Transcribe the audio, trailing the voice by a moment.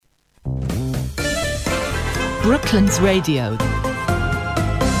Brooklands Radio.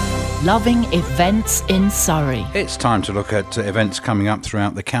 Loving events in Surrey. It's time to look at events coming up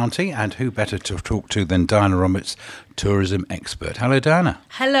throughout the county, and who better to talk to than Diana Roberts, tourism expert. Hello, Diana.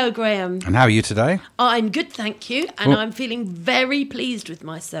 Hello, Graham. And how are you today? I'm good, thank you, and I'm feeling very pleased with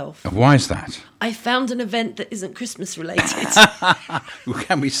myself. Why is that? I found an event that isn't Christmas related. Well,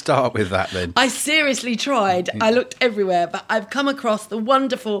 can we start with that then? I seriously tried. I looked everywhere, but I've come across the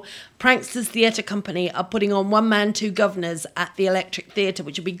wonderful Pranksters Theatre Company are putting on One Man, Two Governors at the Electric Theatre,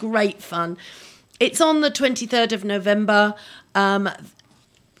 which will be great fun. It's on the 23rd of November,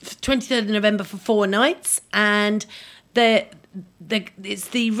 23rd of November for 4 nights, and it's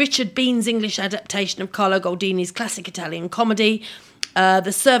the Richard Beans English adaptation of Carlo Goldini's classic Italian comedy,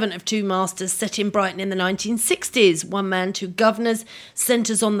 The Servant of Two Masters, set in Brighton in the 1960s. One Man, Two Governors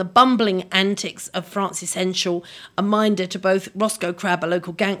centres on the bumbling antics of Francis Henshaw, a minder to both Roscoe Crabbe, a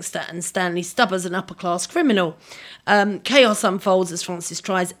local gangster, and Stanley Stubbers, an upper-class criminal. Chaos unfolds as Francis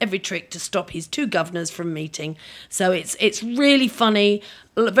tries every trick to stop his two governors from meeting. So it's really funny,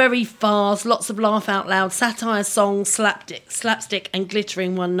 very fast, lots of laugh-out-loud satire, songs, slapstick and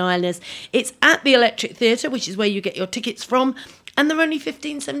glittering one-liners. It's at the Electric Theatre, which is where you get your tickets from. And they're only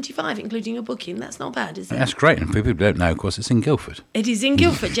 $15.75, including your booking. That's not bad, is it? That's great. And people who don't know, of course, it's in Guildford. It is in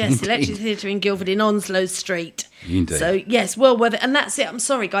Guildford, yes. Electric Theatre in Guildford, in Onslow Street. Indeed. So, yes, well worth it. And that's it. I'm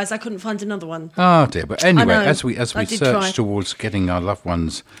sorry, guys, I couldn't find another one. Oh, dear. But anyway, as we search try. towards getting our loved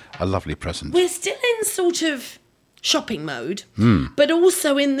ones a lovely present. We're still in sort of shopping mode, but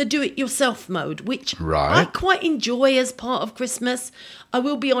also in the do-it-yourself mode, which I quite enjoy as part of Christmas. I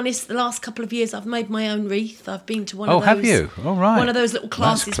will be honest, the last couple of years I've made my own wreath. I've been to one of those. Oh, have you? All right. One of those little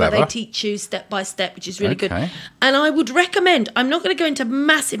classes where they teach you step by step, which is really good. And I would recommend, I'm not going to go into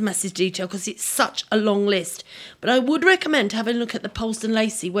massive detail because it's such a long list, but I would recommend having a look at the Polesden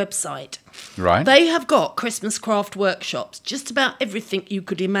Lacey website. Right. They have got Christmas craft workshops, just about everything you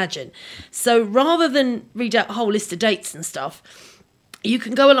could imagine. So rather than read out a whole list of dates and stuff, you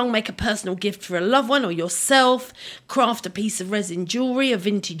can go along, make a personal gift for a loved one or yourself, craft a piece of resin jewellery, a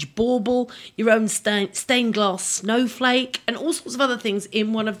vintage bauble, your own stained glass snowflake, and all sorts of other things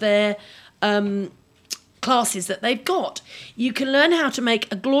in one of their classes that they've got. You can learn how to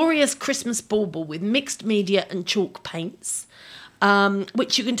make a glorious Christmas bauble with mixed media and chalk paints,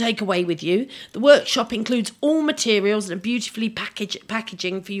 which you can take away with you. The workshop includes all materials and a beautifully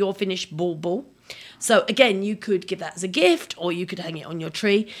packaging for your finished bauble. So again, you could give that as a gift or you could hang it on your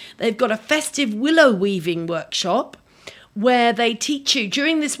tree. They've got a festive willow weaving workshop where they teach you,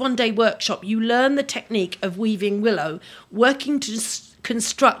 during this one-day workshop, you learn the technique of weaving willow, working to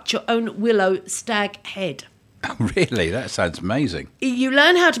construct your own willow stag head. Really? That sounds amazing. You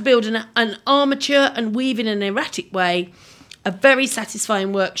learn how to build an armature and weave in an erratic way. A very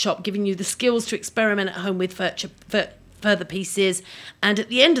satisfying workshop, giving you the skills to experiment at home with further pieces, and at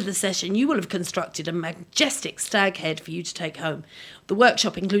the end of the session you will have constructed a majestic stag head for you to take home. The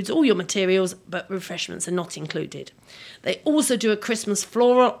workshop includes all your materials, but refreshments are not included. They also do a Christmas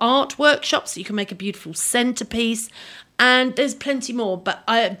floral art workshop, so you can make a beautiful centrepiece, and there's plenty more, but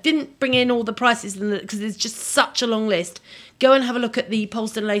I didn't bring in all the prices because there's just such a long list. Go and have a look at the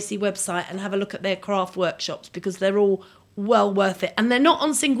Polesden Lacey website and have a look at their craft workshops, because they're all well worth it, and they're not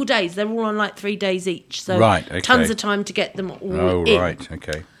on single days, they're all on like 3 days each, so tons of time to get them all in.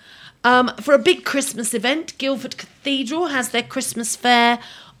 For a big Christmas event, Guildford Cathedral has their Christmas fair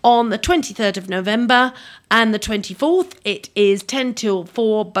on the 23rd of November and the 24th. It is 10 till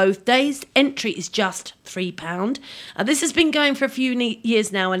 4 both days. Entry is just £3. This has been going for a few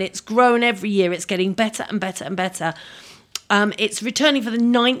years now, and it's grown every year. It's getting better and better and better. It's returning for the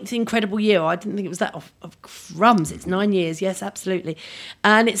 9th incredible year. I didn't think it was that of crumbs. It's 9 years. Yes, absolutely.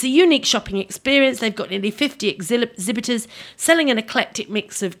 And it's a unique shopping experience. They've got nearly 50 exhibitors selling an eclectic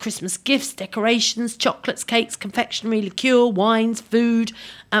mix of Christmas gifts, decorations, chocolates, cakes, confectionery, liqueur, wines, food,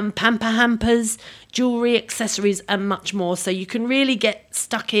 pamper hampers, jewellery, accessories, and much more. So you can really get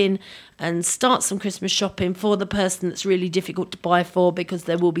stuck in and start some Christmas shopping for the person that's really difficult to buy for, because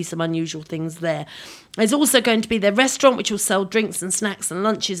there will be some unusual things there. There's also going to be their restaurant, which will sell drinks and snacks and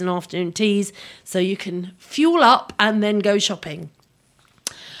lunches and afternoon teas, so you can fuel up and then go shopping.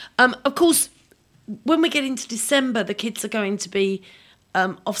 Of course, when we get into December, the kids are going to be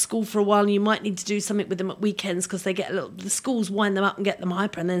off school for a while, and you might need to do something with them at weekends because they get the schools wind them up and get them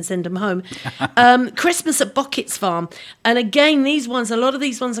hyper and then send them home. Christmas at Bockett's Farm, and again, a lot of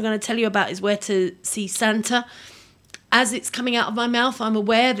these ones I'm going to tell you about is where to see Santa. As it's coming out of my mouth, I'm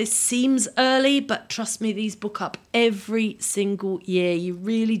aware this seems early, but trust me, these book up every single year. You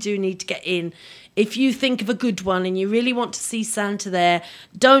really do need to get in. If you think of a good one and you really want to see Santa there,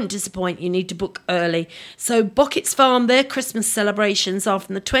 don't disappoint. You need to book early. So Bockett's Farm, their Christmas celebrations are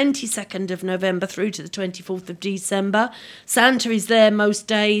from the 22nd of November through to the 24th of December. Santa is there most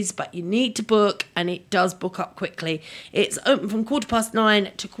days, but you need to book, and it does book up quickly. It's open from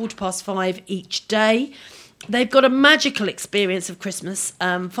 9:15 to 5:15 each day. They've got a magical experience of Christmas.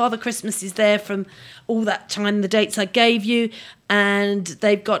 Father Christmas is there from all that time, the dates I gave you, and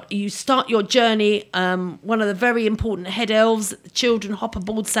they've got, you start your journey, one of the very important head elves, the children hop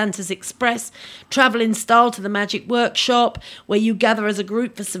aboard Santa's Express, travel in style to the Magic Workshop, where you gather as a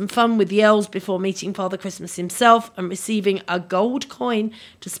group for some fun with the elves before meeting Father Christmas himself and receiving a gold coin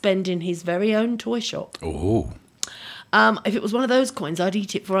to spend in his very own toy shop. Oh. If it was one of those coins, I'd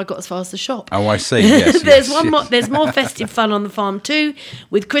eat it before I got as far as the shop. Oh, I see. Yes, There's more festive fun on the farm too,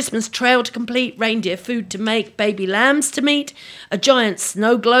 with Christmas trail to complete, reindeer food to make, baby lambs to meet, a giant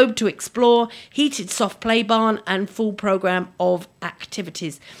snow globe to explore, heated soft play barn, and full programme of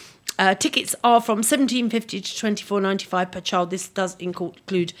activities. Tickets are from $17.50 to $24.95 per child. This does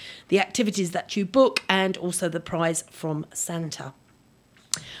include the activities that you book and also the prize from Santa.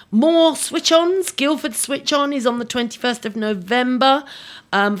 More switch-ons. Guildford Switch-On is on the 21st of November.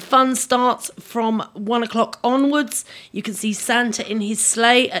 Fun starts from 1 o'clock onwards. You can see Santa in his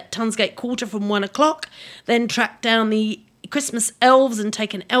sleigh at Tunsgate Quarter from 1 o'clock. Then track down the Christmas elves and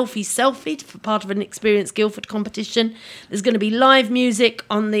take an elfie selfie for part of an Experience Guildford competition. There's going to be live music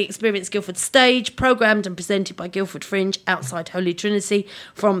on the Experience Guildford stage, programmed and presented by Guildford Fringe outside Holy Trinity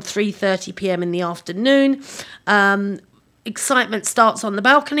from 3:30 p.m. in the afternoon. Excitement starts on the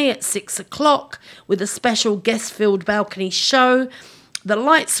balcony at 6 o'clock with a special guest-filled balcony show. The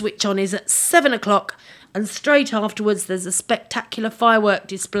light switch on is at 7 o'clock, and straight afterwards there's a spectacular firework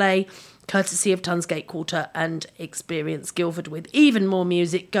display courtesy of Tunsgate Quarter and Experience Guildford, with even more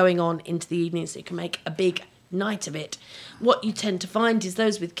music going on into the evening, so you can make a big night of it. What you tend to find is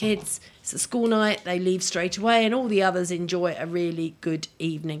those with kids, it's a school night, they leave straight away, and all the others enjoy a really good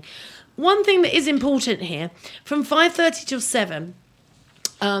evening. One thing that is important here, from 5:30 till 7,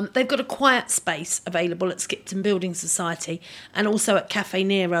 they've got a quiet space available at Skipton Building Society and also at Cafe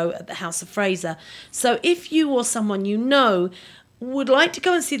Nero at the House of Fraser. So if you or someone you know would like to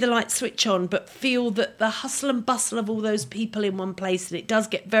go and see the light switch on but feel that the hustle and bustle of all those people in one place, and it does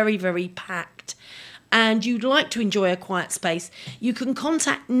get very, very packed, and you'd like to enjoy a quiet space, you can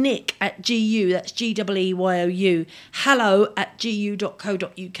contact Nick at GU, that's GEEYOU,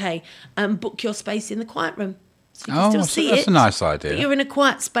 hello@gu.co.uk, and book your space in the quiet room. So you can still see that's a nice idea. But you're in a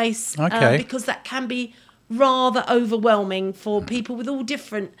quiet space, Okay. Because that can be rather overwhelming for people with all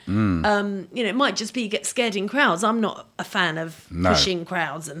different, it might just be you get scared in crowds. I'm not a fan of pushing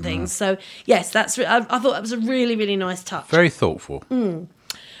crowds and things. So, yes, I thought that was a really, really nice touch. Very thoughtful.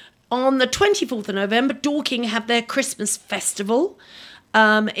 On the 24th of November, Dorking have their Christmas festival.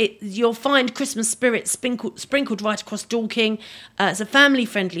 You'll find Christmas spirit sprinkled right across Dorking. It's a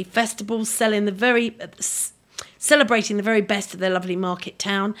family-friendly festival celebrating the very best of their lovely market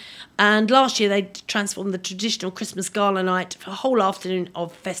town. And last year they transformed the traditional Christmas gala night for a whole afternoon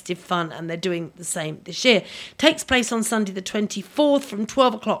of festive fun, and they're doing the same this year. Takes place on Sunday the 24th from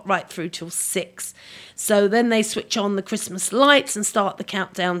 12 o'clock right through till 6. So then they switch on the Christmas lights and start the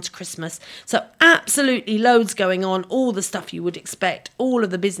countdown to Christmas. So absolutely loads going on, all the stuff you would expect. All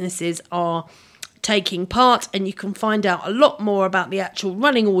of the businesses are taking part, and you can find out a lot more about the actual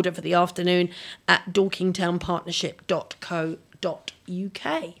running order for the afternoon at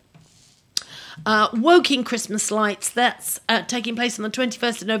dorkingtownpartnership.co.uk. Woking Christmas lights, that's taking place on the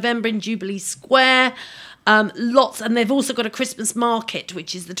 21st of November in Jubilee Square. And they've also got a Christmas market,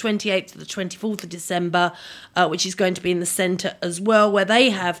 which is the 28th to the 24th of December, which is going to be in the centre as well, where they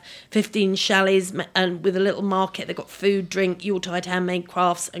have 15 chalets and with a little market. They've got food, drink, Yuletide handmade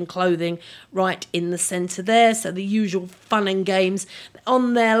crafts and clothing right in the centre there. So the usual fun and games.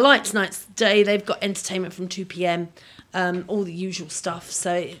 On their Lights Nights day, they've got entertainment from 2 p.m, all the usual stuff.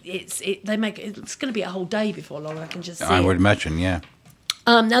 So it's going to be a whole day before long, I can just see I would imagine, yeah.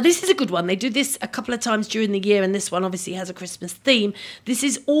 Now, this is a good one. They do this a couple of times during the year, and this one obviously has a Christmas theme. This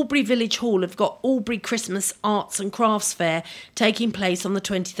is Albury Village Hall. Have got Albury Christmas Arts and Crafts Fair taking place on the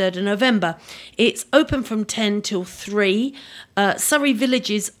 23rd of November. It's open from 10 till 3. Surrey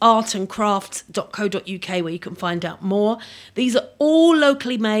Villages artandcrafts.co.uk, where you can find out more. These are all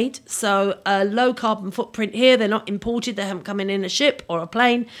locally made, so a low carbon footprint here. They're not imported. They haven't come in a ship or a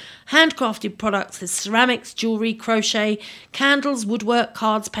plane. Handcrafted products. There's ceramics, jewellery, crochet, candles, woodwork,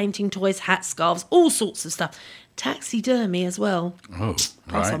 cards, painting, toys, hats, scarves, all sorts of stuff. taxidermy as well. Oh,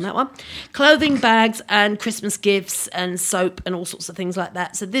 Pass right. on that one. Clothing, bags, and Christmas gifts, and soap, and all sorts of things like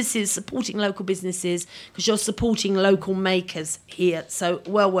that. So this is supporting local businesses because you're supporting local makers here. So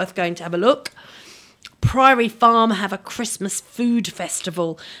well worth going to have a look. Priory Farm have a Christmas food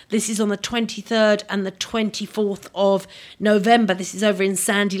festival. This is on the 23rd and the 24th of November. This is over in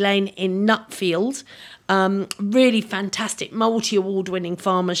Sandy Lane in Nutfield. Really fantastic, multi-award winning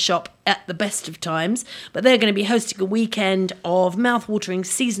farmers shop at the best of times. But they're going to be hosting a weekend of mouth-watering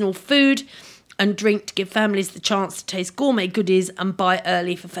seasonal food and drink to give families the chance to taste gourmet goodies and buy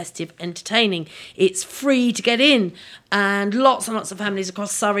early for festive entertaining. It's free to get in, and lots of families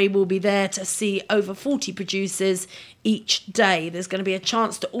across Surrey will be there to see over 40 producers each day. There's going to be a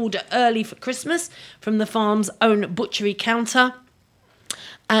chance to order early for Christmas from the farm's own butchery counter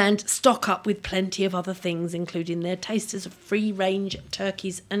and stock up with plenty of other things, including their tasters of free-range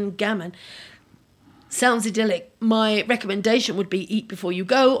turkeys and gammon. Sounds idyllic. My recommendation would be eat before you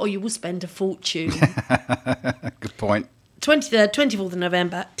go or you will spend a fortune. Good point. 23rd, 24th of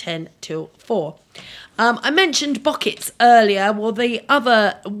November, 10 till 4. I mentioned Bocketts earlier. Well, the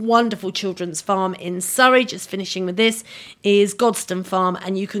other wonderful children's farm in Surrey, just finishing with this, is Godstone Farm,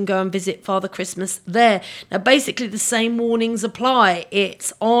 and you can go and visit Father Christmas there. Now, basically, the same warnings apply.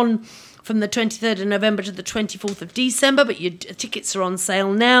 It's on from the 23rd of November to the 24th of December, but your tickets are on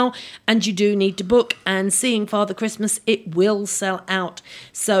sale now, and you do need to book. And seeing Father Christmas, it will sell out.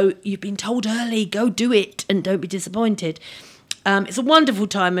 So you've been told early, go do it, and don't be disappointed. It's a wonderful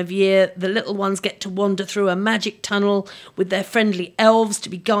time of year. The little ones get to wander through a magic tunnel with their friendly elves to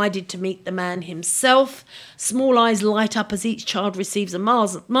be guided to meet the man himself. Small eyes light up as each child receives a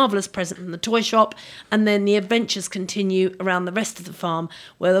marvellous present from the toy shop, and then the adventures continue around the rest of the farm,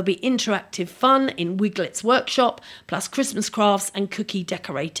 where there'll be interactive fun in Wiglet's workshop, plus Christmas crafts and cookie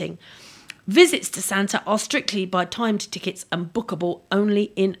decorating. Visits to Santa are strictly by timed tickets and bookable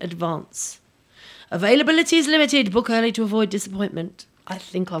only in advance. Availability is limited. Book early to avoid disappointment. I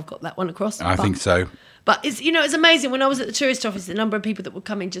think I've got that one across. I think so. But it's amazing. When I was at the tourist office, the number of people that would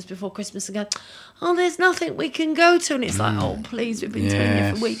come in just before Christmas and go, "Oh, there's nothing we can go to," and it's like, "Oh, please, we've been telling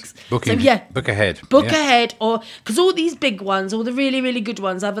you for weeks." Book ahead. Book ahead, or because all these big ones, all the really, really good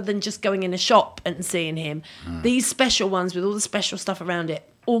ones, other than just going in a shop and seeing him, these special ones with all the special stuff around it,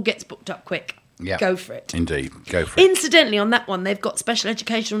 all gets booked up quick. Yeah. Go for it. Indeed, go for it. Incidentally, on that one, they've got special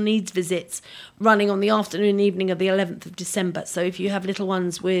educational needs visits running on the afternoon and evening of the 11th of December. So if you have little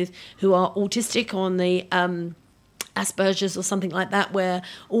ones who are autistic or on the Asperger's or something like that, where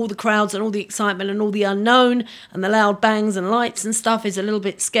all the crowds and all the excitement and all the unknown and the loud bangs and lights and stuff is a little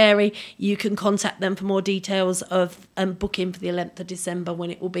bit scary, you can contact them for more details and book in for the 11th of December,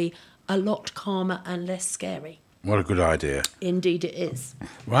 when it will be a lot calmer and less scary. What a good idea. Indeed it is.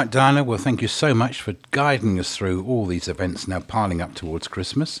 Right, Diana, well, thank you so much for guiding us through all these events now piling up towards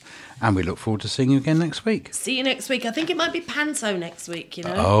Christmas, and we look forward to seeing you again next week. See you next week. I think it might be Panto next week,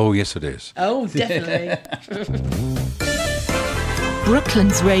 Oh, yes, it is. Oh, definitely.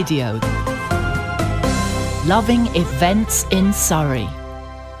 Brooklands Radio. Loving events in Surrey.